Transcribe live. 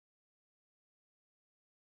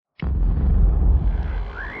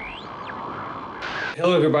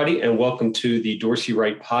Hello, everybody, and welcome to the Dorsey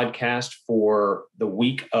Wright podcast for the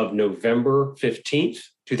week of November 15th,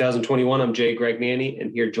 2021. I'm Jay Gragnani, and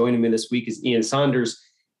here joining me this week is Ian Saunders.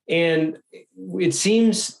 And it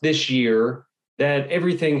seems this year that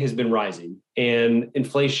everything has been rising, and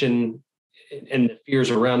inflation and the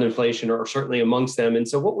fears around inflation are certainly amongst them. And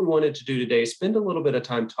so what we wanted to do today is spend a little bit of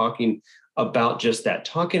time talking about just that,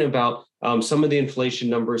 talking about some of the inflation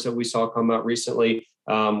numbers that we saw come out recently,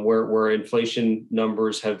 where inflation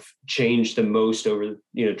numbers have changed the most over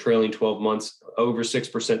trailing 12 months, over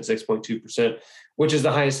 6%, 6.2%, which is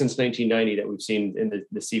the highest since 1990 that we've seen in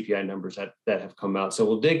the CPI numbers that have come out. So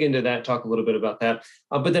we'll dig into that, talk a little bit about that,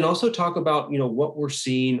 but then also talk about what we're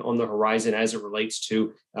seeing on the horizon as it relates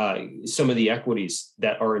to some of the equities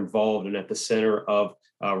that are involved and at the center of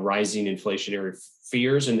rising inflationary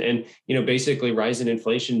fears. And basically rising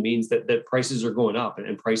inflation means that prices are going up,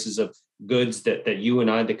 and prices of goods that you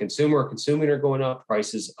and I, the consumer, are consuming are going up.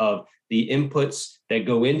 Prices of the inputs that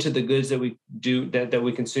go into the goods that we do, that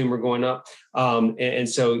we consume, are going up. And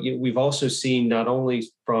so we've also seen, not only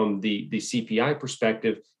from the CPI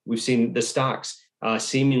perspective, we've seen the stocks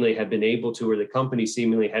seemingly have been able to, or the company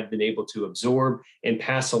seemingly had been able to absorb and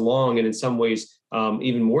pass along, and in some ways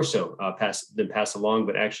even more so pass along,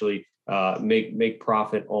 but actually make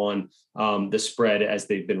profit on the spread as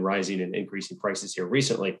they've been rising and increasing prices here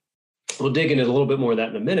recently. We'll dig into a little bit more of that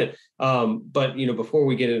in a minute. But before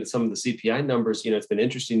we get into some of the CPI numbers, it's been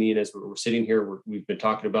interesting, Ian, as we're sitting here, we've been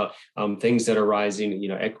talking about things that are rising.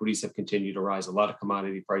 Equities have continued to rise. A lot of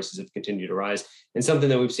commodity prices have continued to rise. And something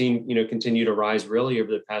that we've seen, continue to rise really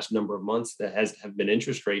over the past number of months that have been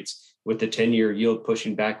interest rates, with the 10-year yield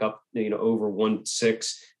pushing back up, over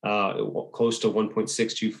 1.6, close to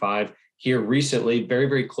 1.625. Here recently, very,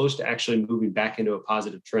 very close to actually moving back into a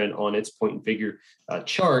positive trend on its point and figure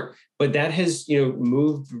chart. But that has,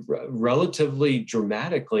 moved relatively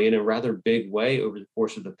dramatically in a rather big way over the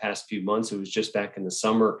course of the past few months. It was just back in the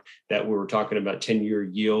summer that we were talking about 10-year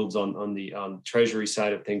yields on the Treasury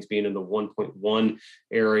side of things being in the 1.1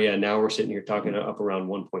 area. Now we're sitting here talking up around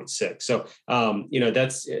 1.6. So,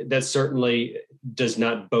 that certainly does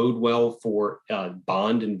not bode well for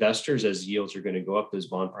bond investors, as yields are going to go up, those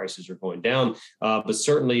bond prices are going down, but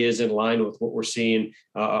certainly is in line with what we're seeing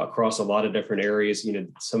across a lot of different areas.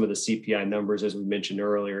 Some of the CPI numbers, as we mentioned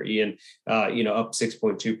earlier, Ian, up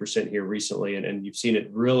 6.2% here recently, and you've seen it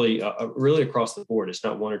really across the board. It's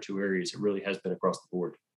not one or two areas; it really has been across the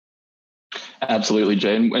board. Absolutely,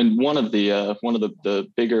 Jay. And one of the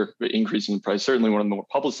bigger increases in price, certainly one of the more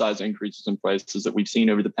publicized increases in prices that we've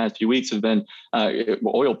seen over the past few weeks, have been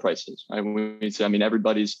oil prices. Right?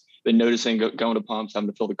 Everybody's been noticing going to pumps,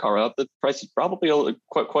 having to fill the car up. The price is probably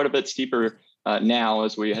quite a bit steeper now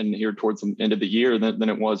as we head here towards the end of the year than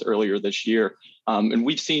it was earlier this year. And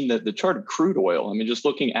we've seen that the chart of crude oil. Just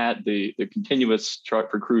looking at the continuous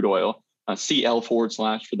chart for crude oil, CL / for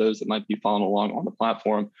those that might be following along on the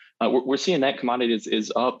platform, we're seeing that commodity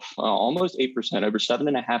is up almost 8%, over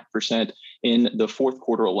 7.5% in the fourth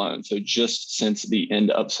quarter alone. So just since the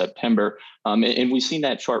end of September, and we've seen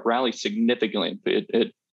that chart rally significantly.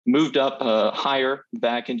 It moved up higher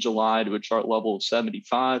back in July to a chart level of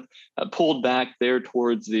 75, pulled back there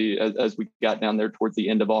towards as we got down there towards the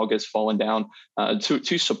end of August, falling down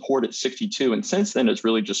to support at 62. And since then, it's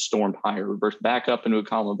really just stormed higher, reversed back up into a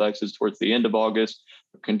column of X's towards the end of August,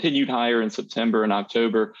 continued higher in September and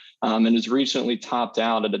October, and has recently topped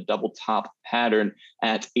out at a double top pattern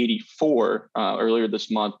at 84 earlier this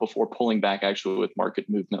month, before pulling back actually with market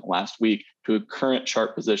movement last week to a current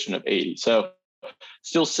chart position of 80. So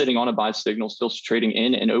still sitting on a buy signal, still trading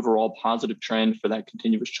in an overall positive trend for that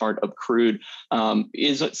continuous chart of crude.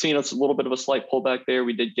 Is seeing us a little bit of a slight pullback there.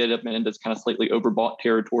 We did get up into kind of slightly overbought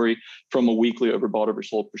territory from a weekly overbought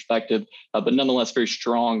oversold perspective, but nonetheless, very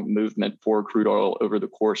strong movement for crude oil over the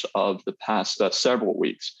course of the past several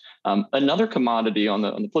weeks. Another commodity on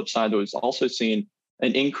the flip side that was also seeing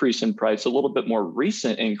an increase in price, a little bit more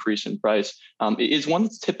recent increase in price, is one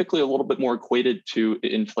that's typically a little bit more equated to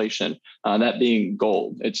inflation, that being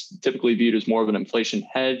gold. It's typically viewed as more of an inflation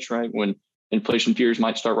hedge, right? When inflation fears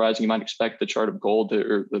might start rising, you might expect the chart of gold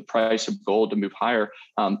or the price of gold to move higher.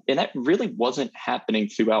 And that really wasn't happening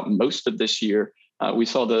throughout most of this year. We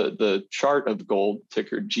saw the chart of gold,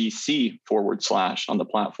 ticker GC / on the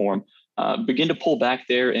platform, begin to pull back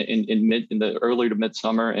there in the early to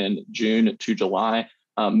midsummer and June to July,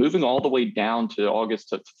 moving all the way down to August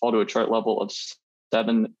to fall to a chart level of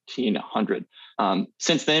 1,700.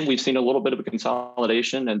 Since then, we've seen a little bit of a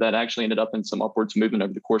consolidation, and that actually ended up in some upwards movement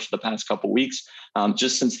over the course of the past couple of weeks.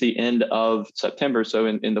 Just since the end of September, so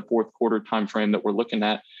in the fourth quarter timeframe that we're looking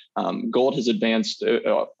at, Gold has advanced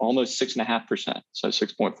almost 6.5%, so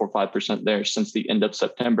 6.45% there since the end of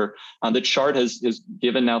September. The chart has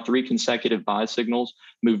given now 3 consecutive buy signals,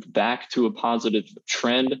 moved back to a positive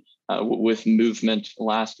trend with movement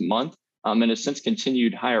last month, and has since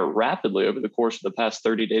continued higher rapidly over the course of the past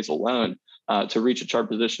 30 days alone to reach a chart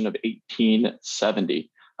position of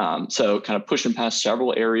 1870. So kind of pushing past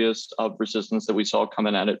several areas of resistance that we saw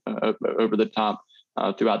coming at it over the top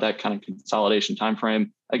throughout that kind of consolidation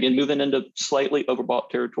timeframe. Again, moving into slightly overbought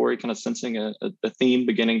territory, kind of sensing a theme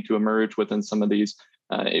beginning to emerge within some of these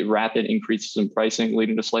rapid increases in pricing,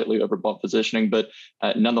 leading to slightly overbought positioning. But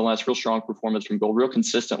nonetheless, real strong performance from gold, real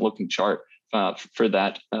consistent looking chart for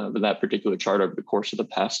that particular chart over the course of the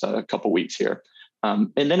past couple weeks here.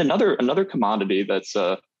 And then another commodity that's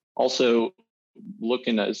also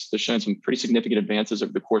looking as showing some pretty significant advances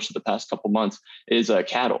over the course of the past couple months is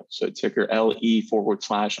cattle. So ticker LE/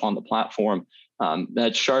 on the platform.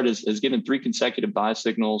 That chart is given 3 consecutive buy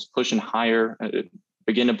signals, pushing higher,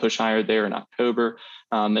 begin to push higher there in October,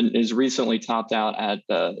 and is recently topped out at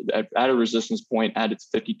a resistance point at its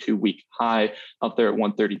 52-week high up there at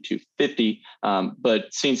 132.50,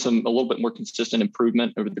 but seen a little bit more consistent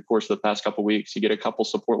improvement over the course of the past couple of weeks. You get a couple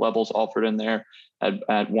support levels offered in there at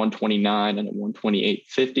 129 and at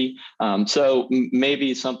 128.50. So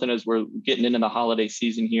maybe something as we're getting into the holiday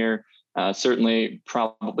season here. Certainly,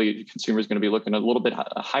 probably consumers going to be looking at a little bit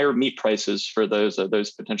higher meat prices for those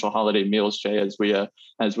potential holiday meals, Jay, as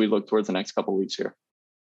we look towards the next couple of weeks here.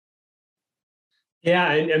 Yeah,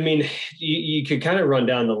 I mean, you could kind of run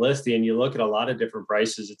down the list, and you look at a lot of different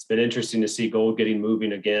prices. It's been interesting to see gold getting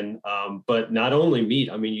moving again, but not only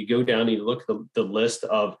meat. I mean, you go down and you look at the list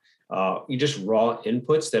of you just raw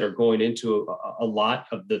inputs that are going into a lot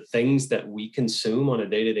of the things that we consume on a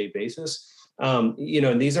day-to-day basis.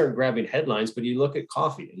 And these aren't grabbing headlines, but you look at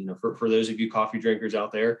coffee, for those of you coffee drinkers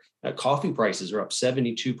out there, coffee prices are up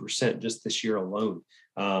 72% just this year alone.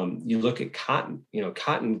 You look at cotton,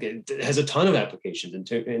 cotton has a ton of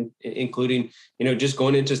applications, including, just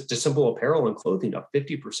going into simple apparel and clothing up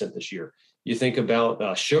 50% this year. You think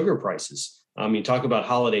about sugar prices. You talk about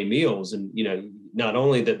holiday meals, and, not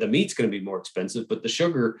only that the meat's going to be more expensive, but the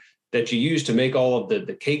sugar that you use to make all of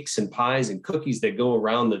the cakes and pies and cookies that go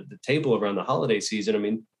around the table around the holiday season. I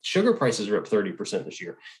mean, sugar prices are up 30% this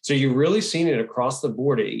year. So you're really seeing it across the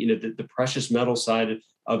board. The precious metal side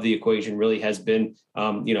of the equation really has been,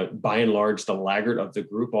 by and large, the laggard of the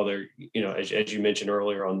group. Although, as you mentioned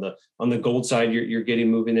earlier, on the gold side, you're getting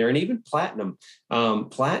moving there, and even platinum.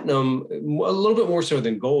 Platinum, a little bit more so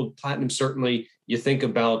than gold. Platinum, certainly, you think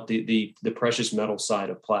about the precious metal side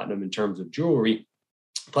of platinum in terms of jewelry.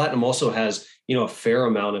 Platinum also has, a fair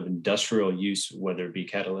amount of industrial use, whether it be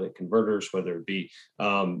catalytic converters, whether it be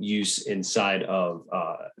use inside of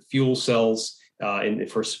fuel cells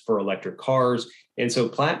for electric cars. And so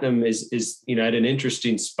platinum is at an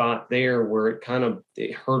interesting spot there where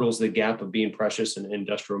it hurdles the gap of being precious and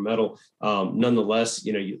industrial metal. Nonetheless,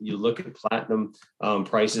 you look at platinum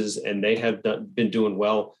prices, and they have been doing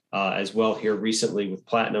well as well here recently, with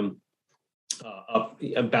platinum up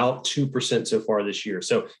about 2% so far this year.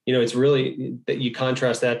 So, it's really that you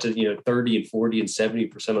contrast that to, 30 and 40 and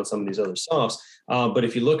 70% on some of these other softs. But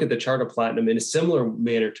if you look at the chart of platinum in a similar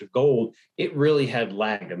manner to gold, it really had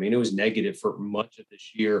lagged. I mean, it was negative for much of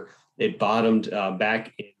this year. It bottomed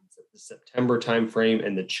back in the September timeframe,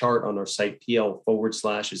 and the chart on our site, PL/,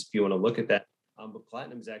 if you want to look at that. But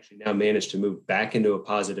platinum has actually now managed to move back into a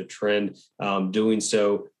positive trend, doing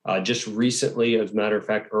so just recently, as a matter of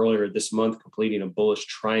fact, earlier this month, completing a bullish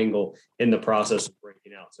triangle in the process of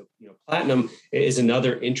breaking out. So, platinum is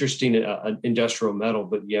another interesting industrial metal,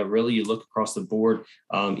 but yeah, really you look across the board,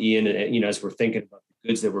 Ian, as we're thinking about the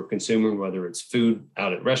goods that we're consuming, whether it's food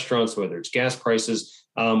out at restaurants, whether it's gas prices,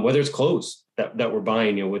 whether it's clothes that we're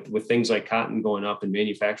buying, with things like cotton going up and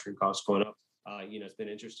manufacturing costs going up. It's been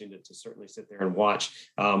interesting to certainly sit there and watch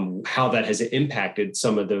how that has impacted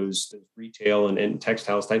some of those retail and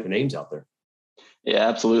textiles type of names out there. Yeah,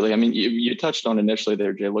 absolutely. I mean, you touched on initially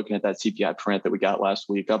there, Jay, looking at that CPI print that we got last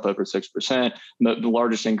week, up over 6%, the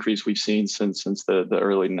largest increase we've seen since the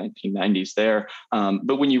early 1990s there.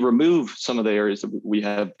 But when you remove some of the areas that we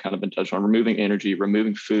have kind of been touched on, removing energy,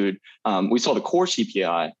 removing food, we saw the core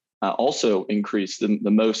CPI also increased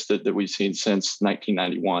the most that we've seen since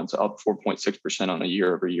 1991, so up 4.6% on a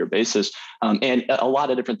year-over-year basis. And a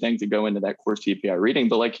lot of different things that go into that core CPI reading.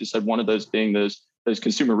 But like you said, one of those being those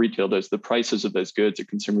consumer retail, the prices of those goods that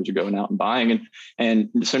consumers are going out and buying. And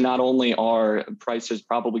so not only are prices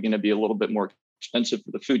probably going to be a little bit more expensive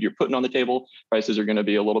for the food you're putting on the table. Prices are going to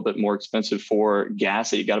be a little bit more expensive for gas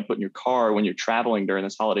that you got to put in your car when you're traveling during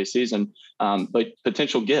this holiday season. But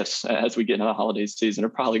potential gifts as we get into the holiday season are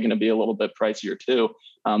probably going to be a little bit pricier too.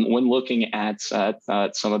 When looking at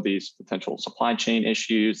some of these potential supply chain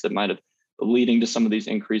issues that might have leading to some of these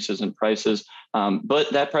increases in prices.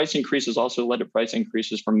 But that price increase has also led to price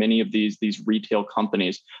increases for many of these retail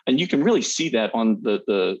companies. And you can really see that on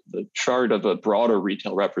the chart of a broader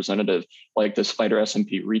retail representative, like the Spider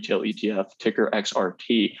S&P Retail ETF, ticker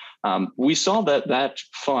XRT. We saw that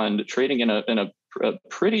fund trading in a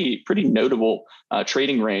pretty notable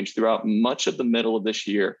trading range throughout much of the middle of this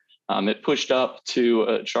year. It pushed up to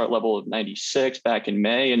a chart level of 96 back in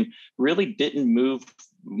May and really didn't move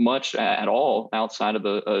much at all outside of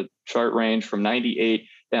a chart range from 98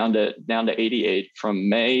 down to 88 from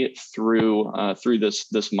May through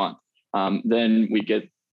this month. Then we get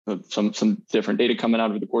some different data coming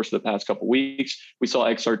out over the course of the past couple of weeks. We saw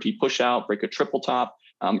XRT push out, break a triple top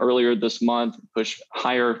earlier this month, push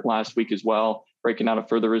higher last week as well, breaking out a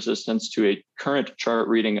further resistance to a current chart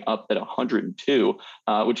reading up at 102,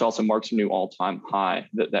 which also marks a new all-time high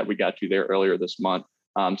that we got to there earlier this month.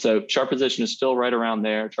 So chart position is still right around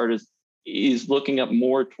there. Chart is looking up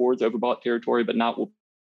more towards overbought territory, but not what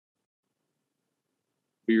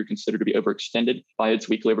we are considered to be overextended by its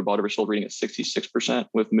weekly overbought oversold reading at 66%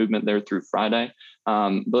 with movement there through Friday.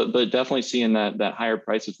 But definitely seeing that higher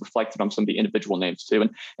prices reflected on some of the individual names too.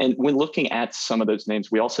 And when looking at some of those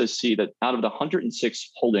names, we also see that out of the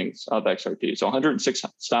 106 holdings of XRT, so 106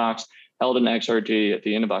 stocks held in XRT at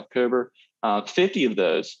the end of October, 50 of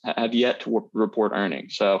those have yet to report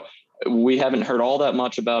earnings. So we haven't heard all that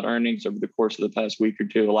much about earnings over the course of the past week or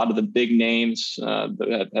two. A lot of the big names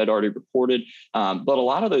that had already reported, but a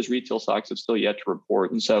lot of those retail stocks have still yet to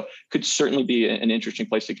report. And so could certainly be an interesting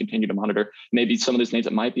place to continue to monitor. Maybe some of those names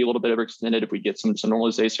that might be a little bit overextended if we get some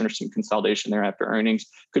normalization or some consolidation there after earnings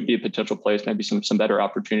could be a potential place, maybe some better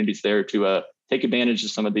opportunities there to take advantage of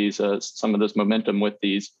some of this momentum with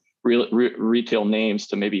these retail names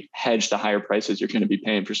to maybe hedge the higher prices you're going to be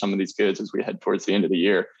paying for some of these goods as we head towards the end of the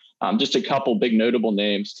year. Just a couple big notable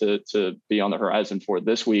names to be on the horizon for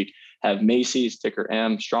this week have Macy's, ticker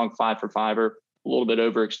M, strong 5 for fiber, a little bit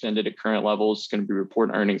overextended at current levels, going to be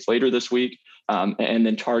reporting earnings later this week. And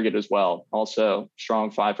then Target as well, also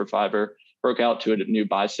strong 5 for fiber, broke out to a new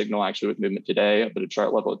buy signal actually with movement today, but a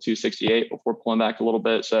chart level at 268 before pulling back a little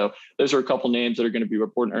bit. So those are a couple names that are going to be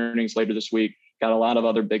reporting earnings later this week. Got a lot of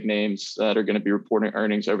other big names that are going to be reporting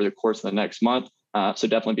earnings over the course of the next month. So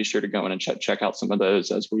definitely be sure to go in and check out some of those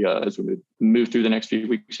as we move through the next few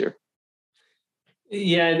weeks here.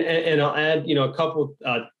 Yeah, and I'll add a couple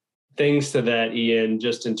things to that, Ian,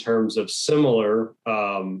 just in terms of similar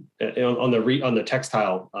on the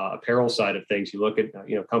textile apparel side of things. You look at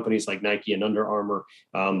companies like Nike and Under Armour.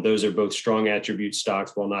 Those are both strong attribute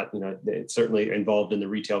stocks. While not it's certainly involved in the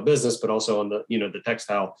retail business, but also on the the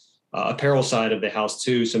textile apparel side of the house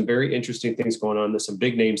too. Some very interesting things going on. There's some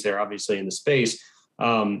big names there, obviously, in the space.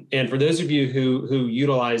 And for those of you who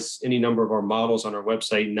utilize any number of our models on our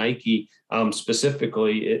website, Nike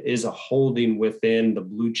specifically is a holding within the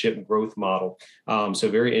blue chip growth model. So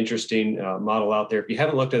very interesting model out there. If you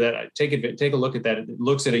haven't looked at that, take a look at that. It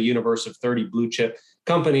looks at a universe of 30 blue chip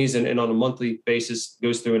companies and on a monthly basis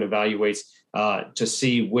goes through and evaluates to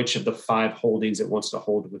see which of the 5 holdings it wants to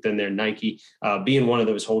hold within there, Nike being one of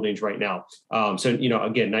those holdings right now. So,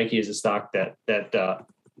 again, Nike is a stock that the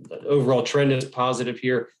overall trend is positive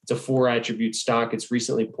here. It's a 4 attribute stock. It's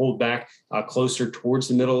recently pulled back closer towards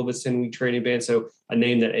the middle of its 10-week trading band. So a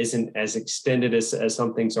name that isn't as extended as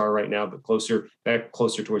some things are right now, but closer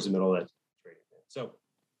towards the middle of that trading band. So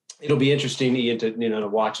it'll be interesting, Ian, to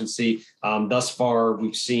watch and see. Thus far,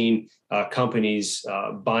 we've seen companies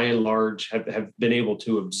by and large have been able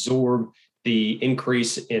to absorb the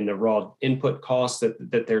increase in the raw input costs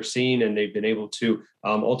that they're seeing, and they've been able to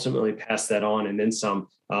ultimately pass that on and then some,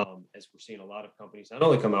 as we're seeing a lot of companies not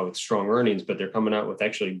only come out with strong earnings, but they're coming out with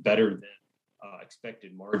actually better than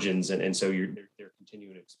expected margins, and so they're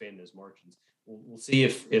continuing to expand those margins. We'll see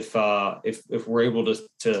if we're able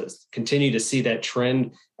to continue to see that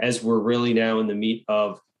trend as we're really now in the meat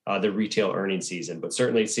of the retail earnings season. But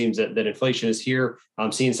certainly it seems that inflation is here.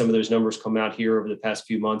 I'm seeing some of those numbers come out here over the past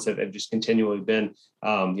few months have just continually been,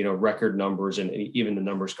 record numbers, and even the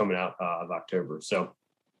numbers coming out of October. So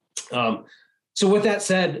with that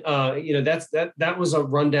said, that was a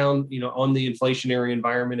rundown, on the inflationary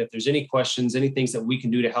environment. If there's any questions, any things that we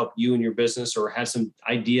can do to help you and your business, or have some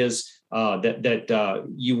ideas that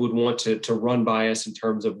you would want to run by us in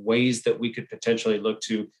terms of ways that we could potentially look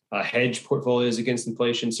to hedge portfolios against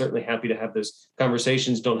inflation. Certainly happy to have those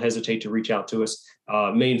conversations. Don't hesitate to reach out to us.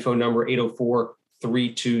 Main phone number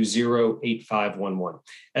 804-320-8511.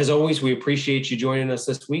 As always, we appreciate you joining us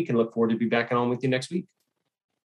this week and look forward to be back on with you next week.